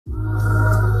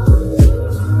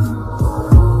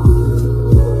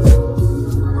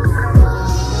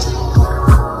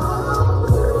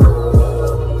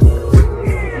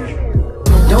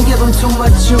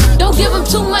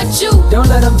much you. Don't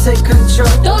let them take control.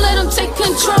 Don't let them take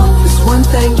control. It's one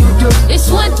thing you do. It's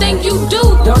one thing you do.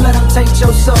 Don't let them take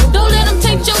your soul. Don't let them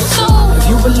take your soul. If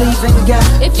you believe in God,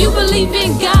 If you believe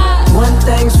in God, one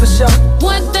thing's for sure.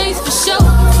 one thing's for sure.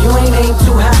 If you ain't aim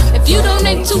too high, If you don't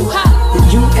aim too high, then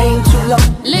you aim too low.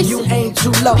 Listen. You aim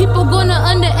too low. people gonna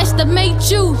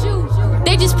underestimate you.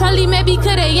 They just probably mad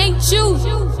because they ain't you.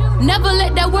 Never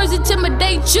let that words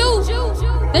intimidate you.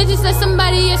 They just let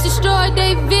somebody else destroy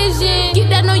their vision. Get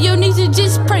down on your knees and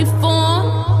just pray for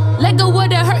 'em. Let go of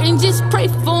the hurt and just pray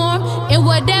for 'em. And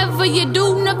whatever you do,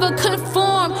 never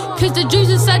conform. Cause the dreams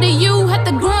inside of you have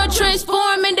to grow and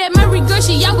transform. And that Mary girl,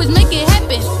 she always make it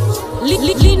happen.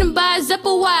 Leading by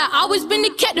example, why I always been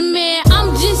the captain, man. I'm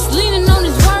just leaning on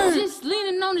his word.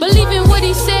 Believing what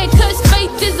he said, cause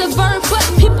faith is a verb. But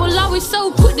people always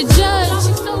so quick to judge.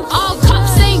 All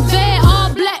cops ain't bad, all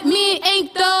black men ain't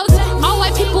thugs. All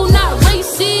white people not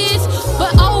racist.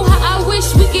 But oh, how I wish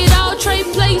we could all trade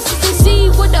places and see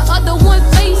what the other one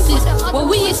faces. What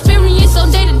we experience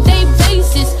on day-to-day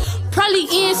basis. Probably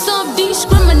in some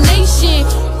discrimination.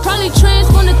 Probably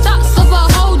transform the thoughts of a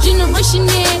whole generation,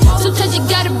 yeah. Sometimes you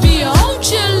gotta be a whole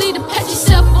cheerleader. Pat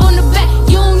yourself on the back,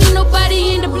 you don't need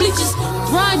nobody in the bleachers.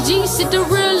 Ron G said the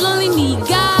real only need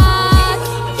God.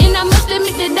 And I must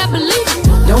admit that I believe it.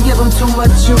 Don't give them too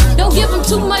much you. Don't give them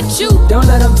too much you. Don't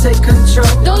let them take control.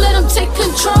 Don't let them take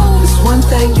control. It's one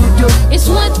thing you do. It's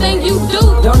one thing you do.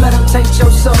 Don't let them take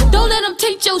your soul. Don't let them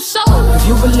take your soul. If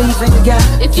you believe in God,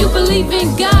 If you believe in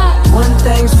God, one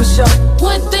thing's for sure.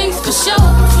 one thing's for sure.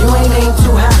 If you ain't aim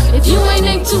too high, If you ain't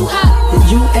aim too high, then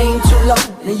you aim too low.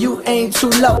 Then you aim too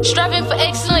low. striving for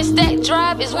excellence, that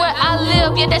drive is where I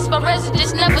live. Yeah, that's my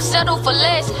residence, never settle for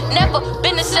less. Never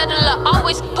been a settler,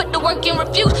 always put the work in,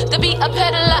 refuse to be a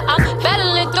peddler. I'm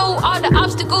battling through all the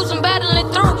obstacles I'm battling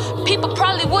through. People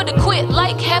probably would've quit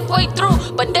like halfway through.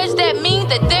 But does that mean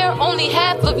that they're only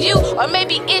half of you? Or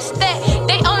maybe it's that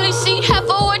they only see half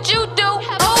of what you do.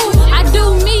 Oh, I do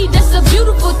me, that's a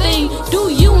beautiful thing. Do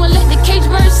you and let the cage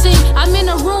bird sing. I'm in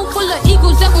a room full of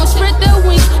eagles that won't spread their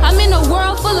wings. I'm in a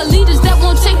world full of leaders that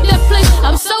won't take their place.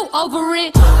 I'm so over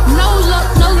it. No luck,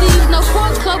 no leaves, no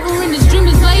foreclosure. This dream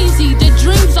is lazy. The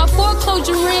dreams are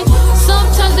foreclosuring.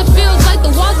 Sometimes it feels like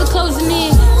the walls are closing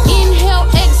in. Inhale,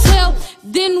 exhale,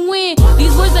 then win.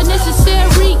 These words are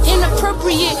necessary,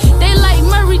 inappropriate. They like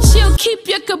Murray, chill, keep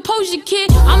your composure,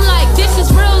 kid. I'm like, this is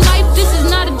real life, this is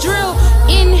not a drill.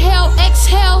 Inhale,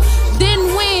 exhale, then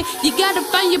win. You gotta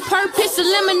find your purpose,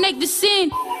 eliminate the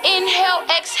sin. Inhale,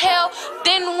 exhale,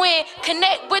 then win.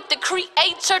 Connect with the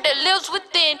creator that lives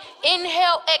within.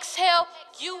 Inhale, exhale,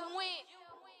 you win.